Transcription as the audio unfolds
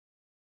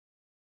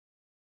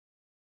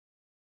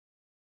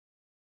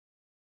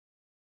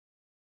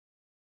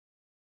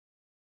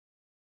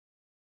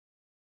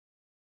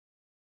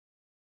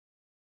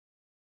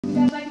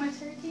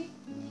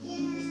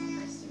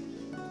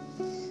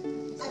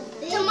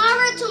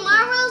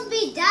tomorrow will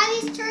be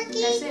Daddy's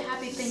turkey. Let's say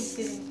Happy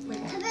Thanksgiving. Wait.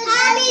 Happy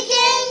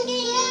Thanksgiving!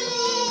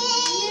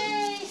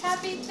 Yay!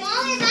 Happy Thanksgiving!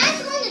 Mommy,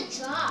 that's going to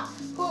drop.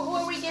 Who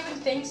are we giving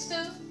thanks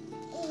to?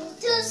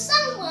 To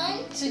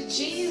someone. To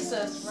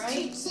Jesus,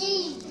 right?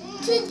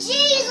 To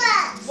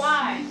Jesus.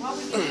 Why? Why are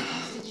we giving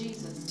thanks to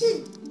Jesus?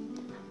 Because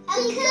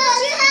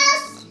it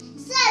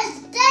says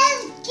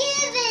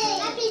Thanksgiving.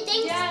 Happy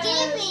Thanksgiving. Yes,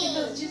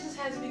 because Jesus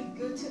has been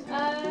good to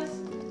us,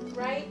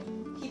 right?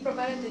 He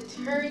provided the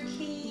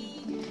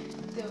turkey,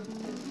 the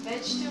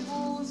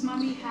vegetables.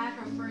 Mommy had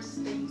her first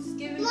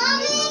Thanksgiving.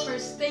 Mommy! Her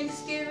first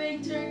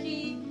Thanksgiving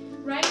turkey,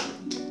 right?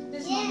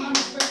 This is my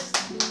mom's first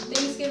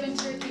Thanksgiving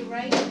turkey,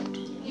 right?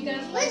 You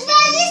guys like turkey?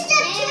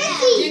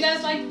 Do you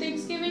guys like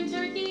Thanksgiving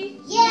turkey?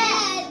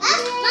 Yes.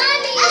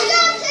 Mommy, I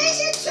saw a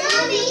picture of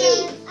turkey.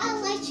 I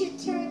like your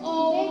turkey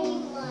very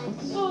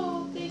much.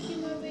 Oh, thank you,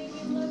 my baby.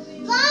 Love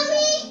you.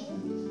 Mommy,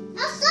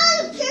 I saw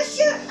a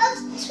picture of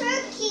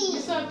turkey. You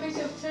saw a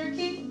picture of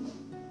turkey?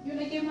 You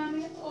wanna give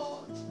mommy?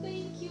 Oh,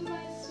 thank you, my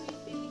sweet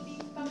baby.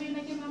 Mommy, you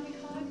wanna give mommy a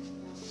hug?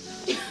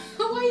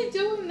 Why are you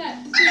doing that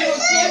to your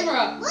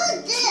camera? What's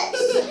this?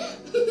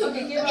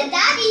 Okay, give Look at mommy.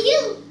 Daddy,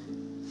 you.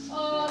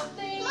 Oh,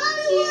 thank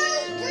Mommy, you.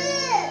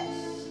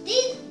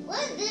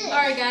 what's this?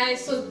 Alright,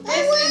 guys, so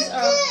this is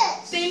our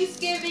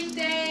Thanksgiving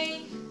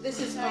Day. This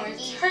is our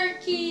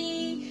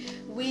turkey.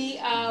 We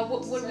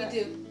what do we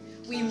do?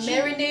 We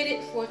marinate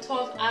it for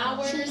 12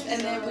 hours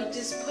and then we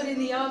just put it in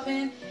the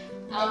oven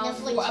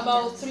for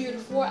about 3 to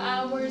 4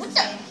 hours.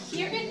 And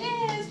here it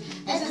is.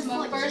 This is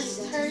my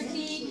first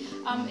turkey.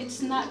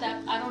 It's not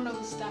that, I don't know if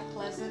it's that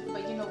pleasant,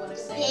 but you know what I'm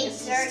saying.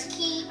 It's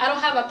turkey. I don't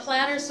have a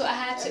platter, so I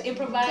had to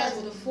improvise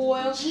with the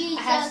foil.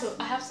 I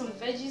have some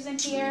veggies in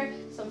here,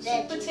 some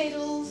sweet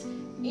potatoes,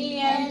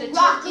 and the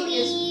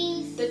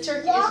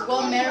turkey is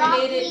well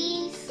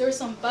marinated. There's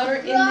some butter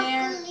in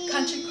there,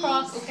 country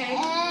cross, okay?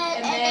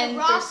 And then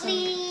there's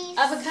some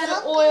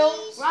avocado oil,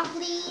 some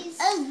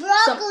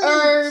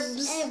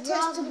herbs,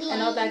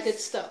 and all that good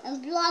stuff.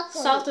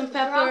 Salt and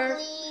pepper,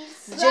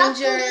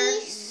 ginger,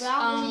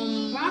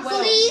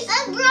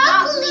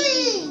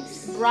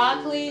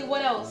 broccoli,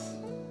 what else?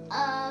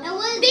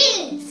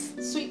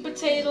 Beans. Sweet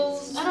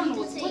potatoes. I don't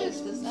know what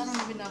is this. I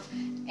don't even know.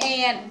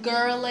 And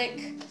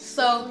garlic.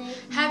 So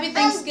happy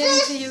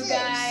Thanksgiving to you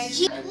guys.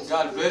 And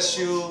God bless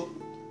you.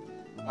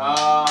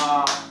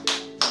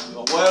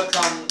 You're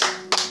welcome.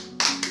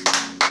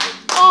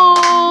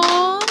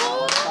 Aww.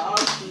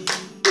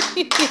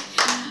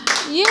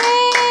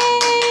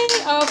 Yay!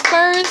 Our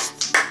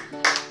first,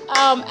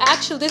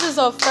 actually this is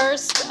our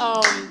first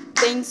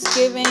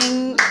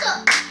Thanksgiving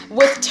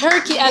with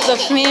turkey as a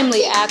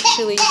family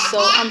actually. So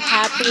I'm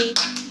happy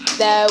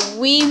that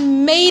we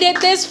made it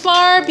this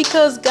far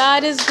because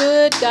God is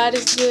good. God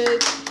is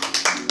good.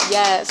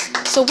 Yes.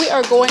 So we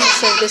are going to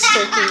serve this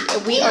turkey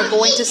and we are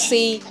going to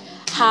see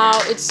how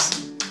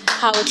it's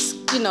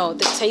you know,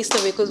 the taste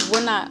of it, because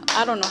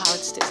I don't know how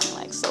it's tasting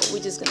like, so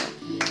we're just gonna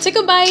take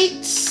a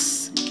bite.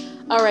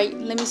 All right,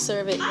 let me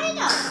serve it. I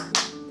know.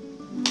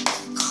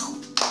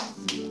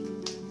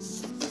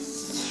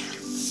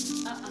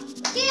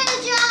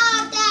 Good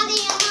job,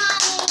 Daddy and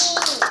Mommy.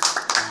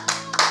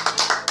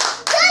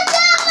 Good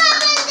job,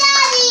 Mom and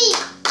Daddy.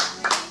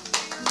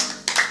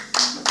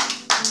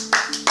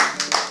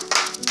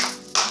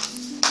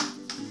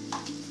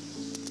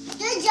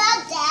 Good job,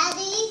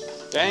 Daddy.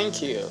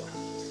 Thank you.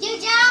 Good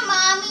job,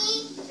 Mommy.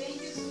 Thank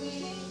you,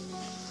 sweetie.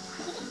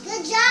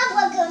 Good job,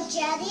 Uncle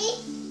Daddy.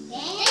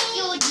 Thank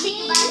you,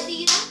 Chicken.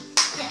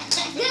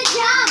 Good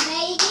job,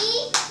 baby.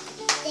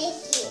 Thank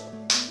you.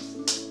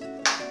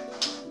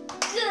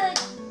 Good.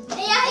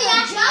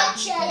 Good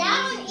job, I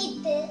don't eat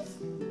this.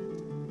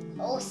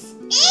 Oh,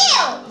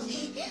 ew!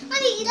 I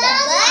need to eat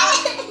that.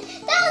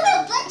 That was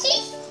a butt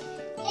cheeks.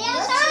 Hey,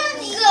 I'm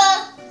sorry.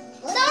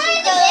 Sorry.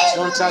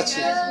 Don't touch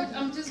it.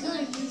 I'm just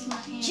gonna use my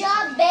hand.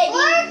 Job, baby.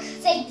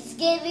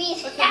 Thanksgiving.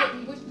 Okay,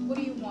 what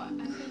do you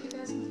want? I think you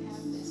guys can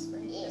have this,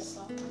 right? Yeah. The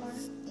soft part.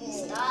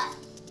 It's not.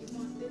 You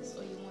want this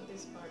or you want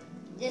this part?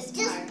 This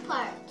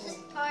part. This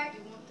part.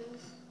 You want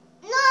this?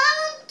 No, I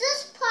want this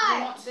You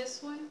part. want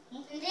this one?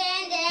 And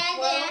then.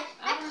 Well,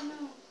 I don't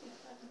know.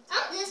 I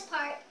want this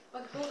part.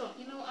 But hold on,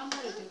 you know, I'm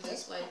gonna do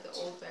this like the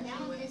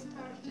old-fashioned way. This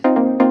part.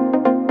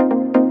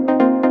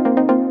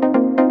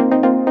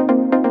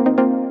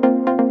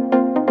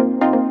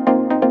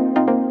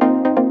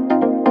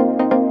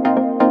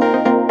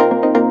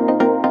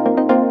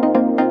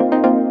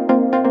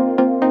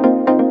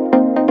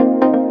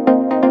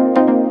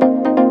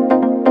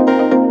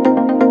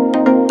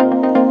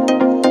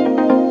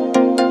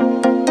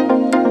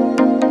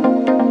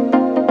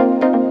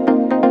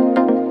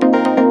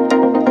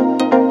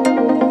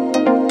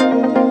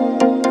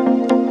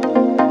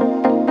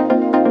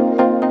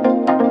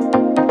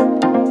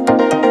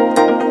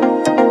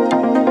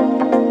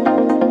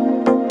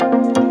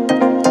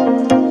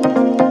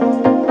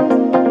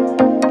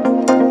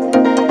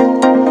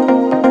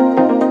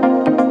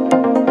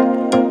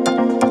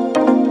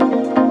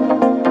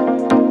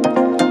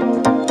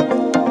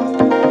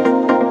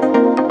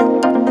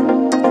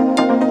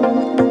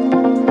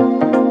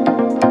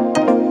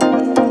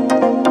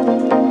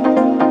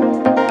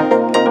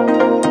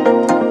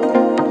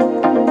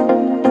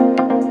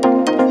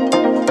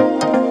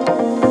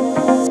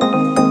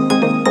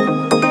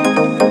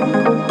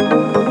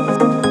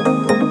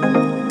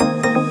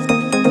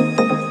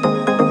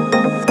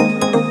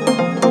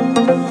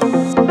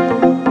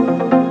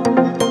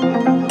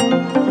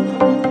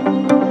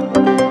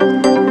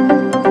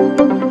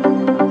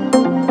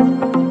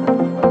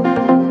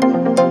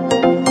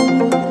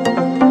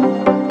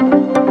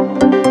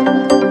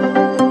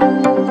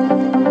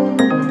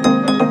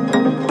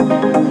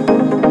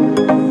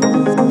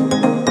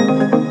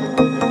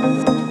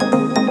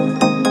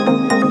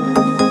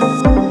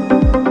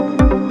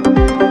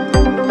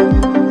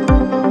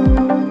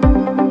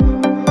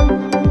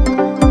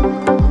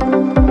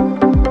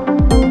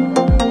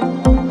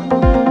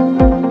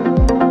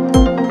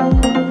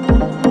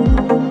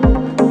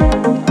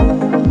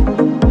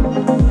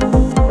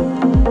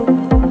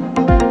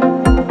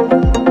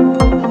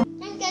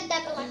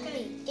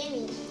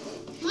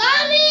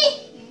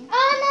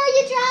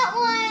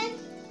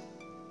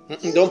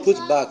 Don't put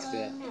back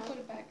there. You put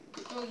it back.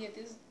 Oh yeah,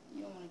 this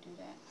you don't want to do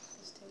that.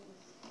 This table.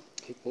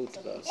 He put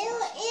it back.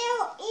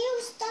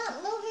 Ew, stop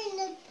moving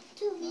the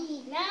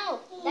TV. No,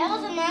 that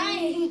wasn't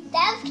mine.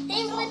 That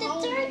came with the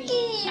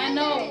turkey. I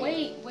know.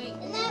 Wait.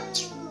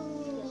 That's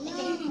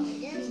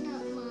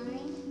not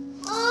mine.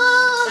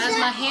 Oh, Guys,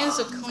 my hands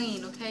are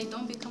clean. Okay,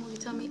 don't be coming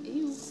to tell me.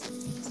 Ew.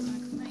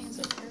 My hands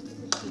are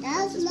perfectly clean.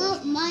 that's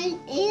not mine.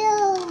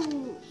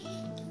 Ew.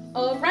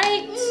 All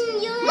right.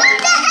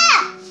 What the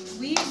heck?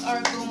 We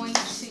are going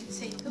to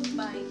take a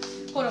bite.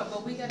 Hold on,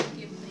 but we gotta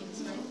give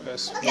thanks, right?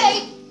 Let's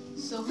Okay.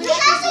 So We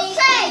have to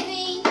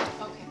pray.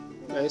 Okay.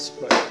 Let's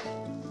pray.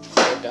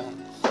 Go down.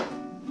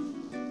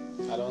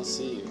 I don't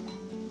see you.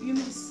 You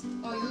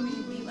want me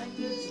to be like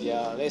this?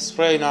 Yeah, let's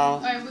pray now.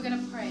 All right, we're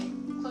gonna pray.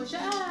 Close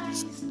your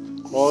eyes.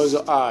 Close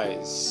your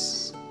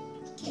eyes.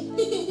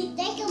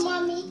 Thank you,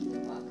 Mommy.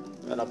 Welcome.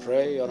 You wanna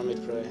pray? You want me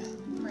to pray?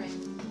 Pray.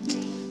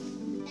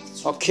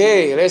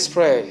 Okay, let's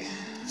pray.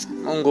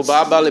 Mungu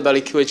Baba,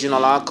 libarikiwe jina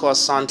lako.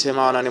 Asante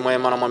maana ni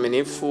mwema na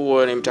mwaminifu.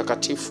 Wewe ni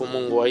mtakatifu,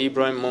 Mungu wa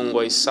Ibrahim, Mungu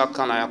wa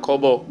Isaka na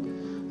Yakobo.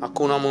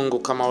 Hakuna Mungu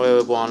kama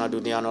wewe Bwana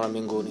duniani na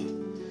mbinguni.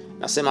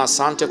 Nasema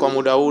asante kwa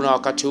muda huu na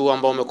wakati huu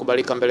ambao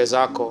umekubalika mbele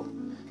zako.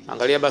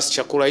 Angalia basi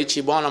chakula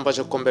hichi Bwana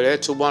ambacho kiko mbele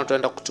yetu Bwana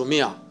tutaenda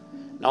kutumia.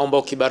 Naomba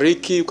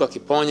ukibariki,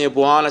 ukakiponye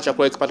Bwana,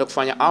 chakula kipate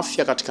kufanya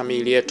afya katika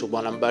miili yetu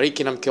Bwana.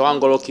 Mbariki na mke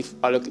wangu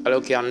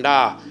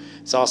aliyokiandaa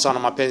sawa sawa na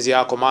mapenzi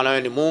yako, maana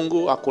wewe ni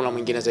Mungu, hakuna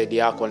mwingine zaidi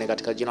yako. Ni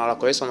katika jina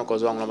lako Yesu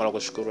Mwokozi wangu naomba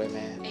kukushukuru.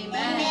 Amen.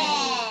 Amen.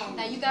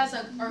 Now you guys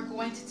are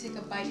going to take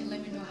a bite and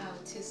let me know how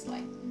it tastes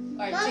like.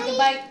 All right, take a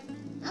bite.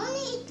 I want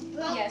to eat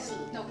broccoli. Yes.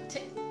 No.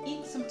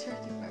 Eat some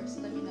turkey first.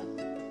 Let me know.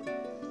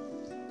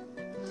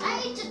 I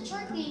ate the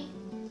turkey.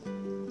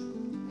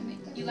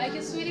 You like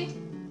it, sweetie?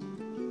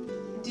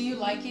 Do you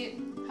like it?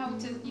 How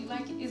it is? You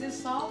like it? Is it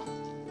soft?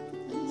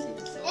 Let me see if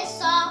it's soft. It's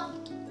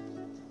soft.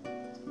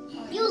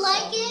 Oh, You it's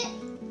like soft. it?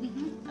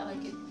 I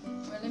like it. All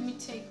right, let me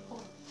take.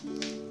 Hold.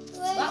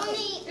 Let me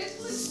eat. It's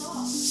really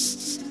soft.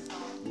 It's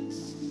soft.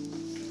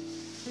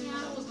 Yeah,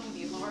 that was gonna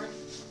be hard.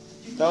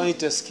 Don't eat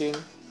the skin.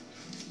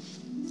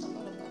 It's a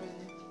lot of butter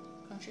there.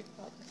 Country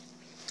butter.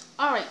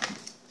 All right.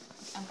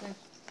 I'm gonna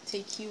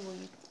take you where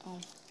you.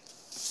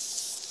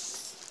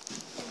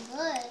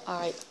 Good. All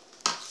right.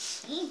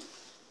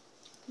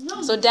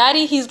 No. So,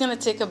 Daddy, he's gonna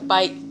take a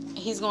bite.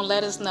 He's gonna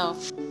let us know.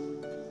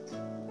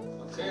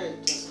 Okay,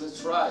 let's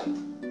try.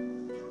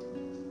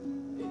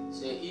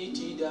 Say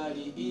eat,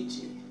 daddy, eat.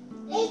 Eat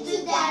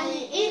it,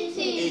 Daddy. Eat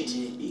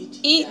it.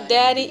 Eat,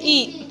 Daddy,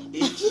 eat.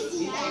 Eat,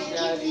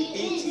 daddy,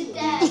 eat.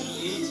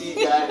 Eat,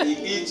 daddy,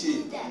 eat.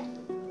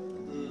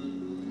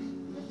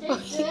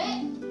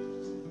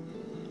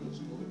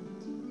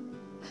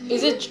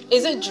 Is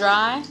it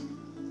dry?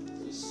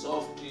 It's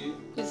soft.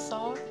 It's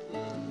soft.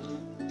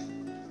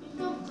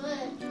 So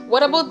good.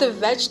 What about the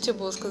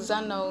vegetables? Cause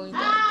I know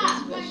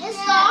that those veggies.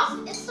 It's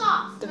soft. It's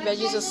soft. The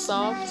veggies are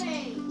soft.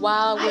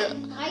 While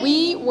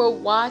we were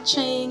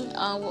watching,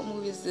 what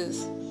movie is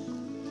this?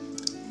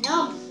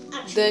 No.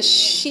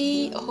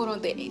 Hold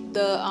on,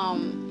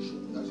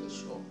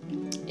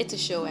 it's a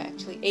show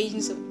actually.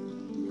 Agents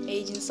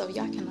of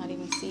y'all cannot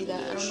even see that.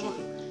 I don't know.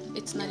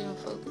 It's not even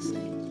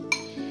focusing.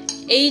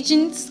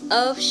 Agents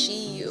of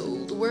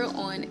S.H.I.E.L.D. We're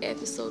on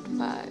episode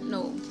 5.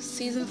 No,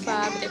 season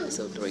 5,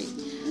 episode 3.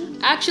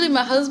 Actually,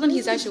 my husband,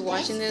 he's actually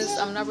watching this.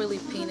 I'm not really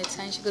paying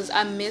attention because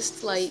I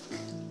missed like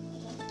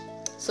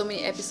so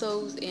many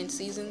episodes and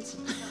seasons.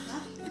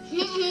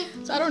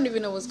 So I don't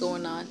even know what's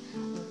going on.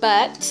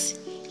 But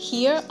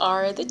here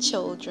are the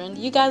children.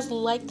 You guys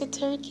like the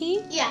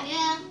turkey? Yeah.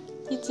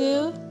 You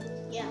do?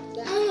 Yeah.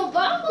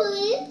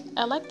 Broccoli.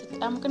 I like it.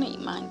 I'm gonna eat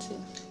mine too.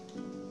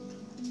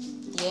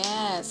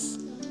 Yes.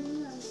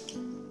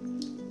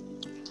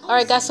 All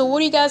right, guys. So, what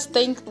do you guys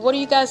think? What are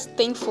you guys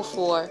thankful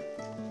for?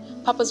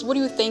 Papas, what are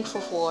you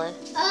thankful for?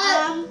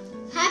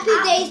 Happy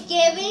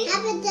Thanksgiving.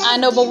 I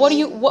know, but what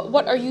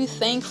are you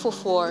thankful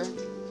for?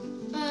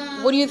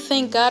 What do you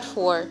thank God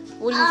for?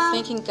 What are you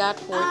thanking God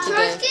for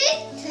today?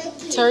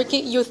 Turkey. Turkey.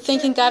 You're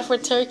thanking God for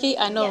turkey?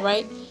 I know,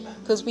 right?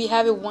 Because we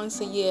have it once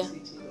a year.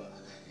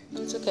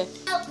 It's okay.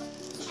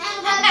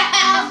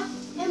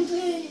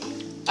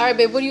 All right,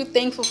 babe. What are you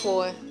thankful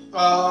for?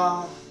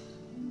 I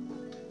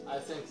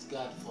thank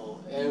God for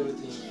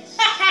everything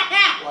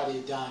what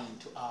He done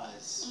to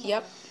us.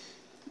 Yep.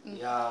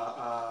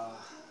 Yeah,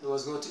 it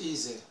was not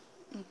easy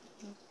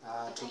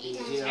to be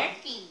here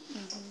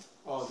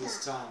all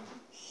this time,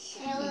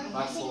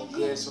 but for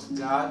grace of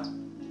God,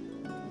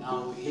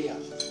 now we're here.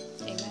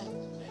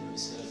 Amen. And we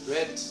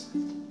celebrate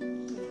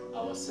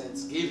our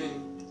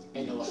Thanksgiving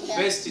and our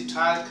first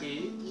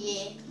turkey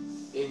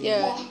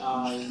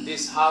in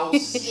this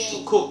house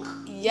to cook.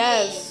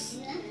 Yes.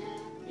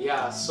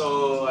 Yeah,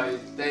 so I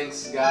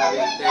thanks God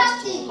and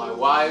thanks to my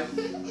wife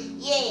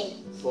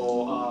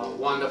for a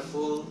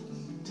wonderful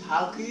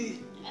turkey.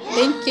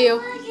 Thank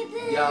you.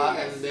 Yeah,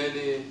 and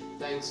then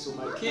thanks to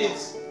my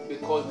kids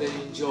because they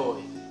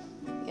enjoy.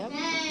 Yep.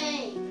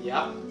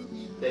 Yeah,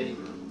 they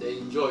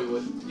enjoy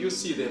what you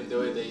see them the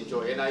way they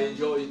enjoy, and I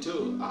enjoy it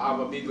too. I have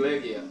a big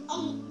leg here.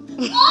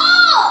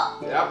 Oh!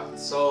 Yep.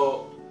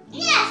 So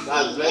Yes.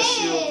 God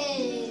bless you.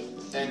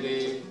 And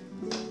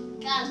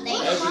God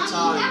bless every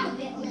time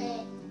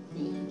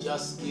you.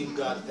 just give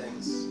God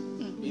thanks.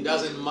 It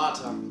doesn't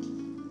matter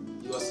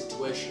your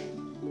situation.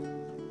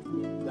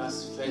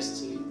 That's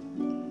firstly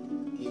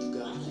give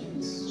God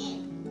thanks.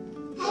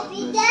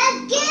 Happy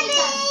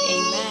Thanksgiving.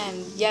 Amen.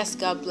 Yes,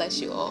 God bless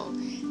you all.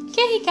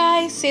 Okay,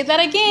 guys, say that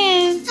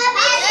again.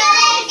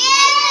 Happy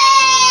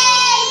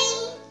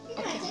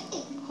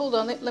Thanksgiving. Hold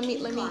on. Let me.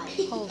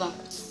 Hold on.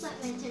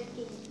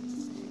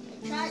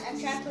 I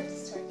tried to put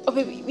this turkey. Oh,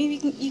 baby, maybe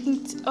you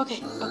can. Okay.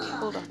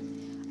 Hold on.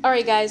 All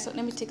right, guys.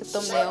 Let me take a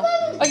thumbnail.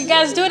 Okay,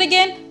 guys, do it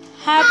again.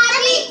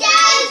 Happy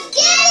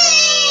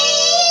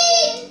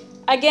Thanksgiving.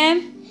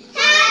 Again.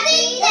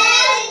 Happy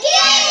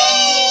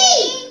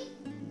Thanksgiving.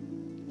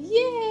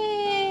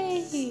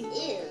 Yay!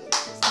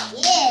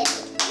 Yeah.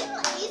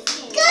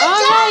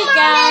 All right,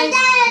 guys.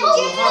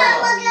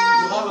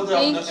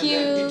 Thank Thank you.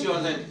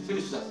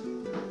 Finish that.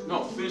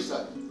 No, finish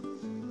that.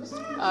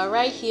 All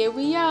right, here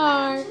we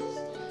are.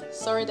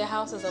 Sorry, the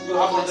house is a You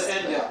little have on the messy.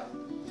 end there.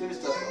 Finish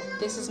that.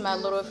 This is my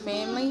little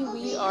family.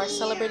 We are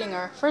celebrating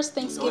our first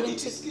Thanksgiving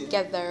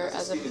together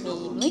as a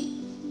family.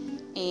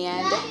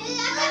 And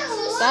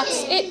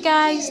that's it,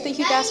 guys. Thank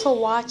you guys for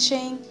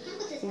watching.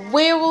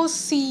 We will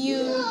see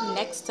you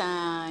next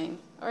time.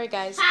 All right,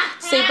 guys.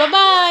 Say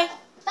bye-bye.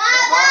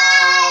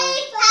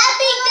 Bye-bye.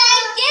 Happy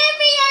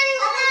Thanksgiving,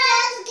 everyone. Happy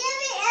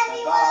Thanksgiving,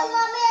 everyone,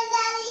 Mommy and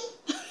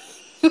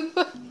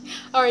Daddy.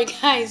 All right,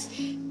 guys.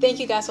 Thank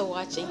you guys for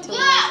watching. Get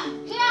out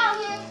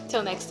here.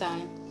 Till next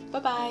time.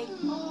 Bye-bye.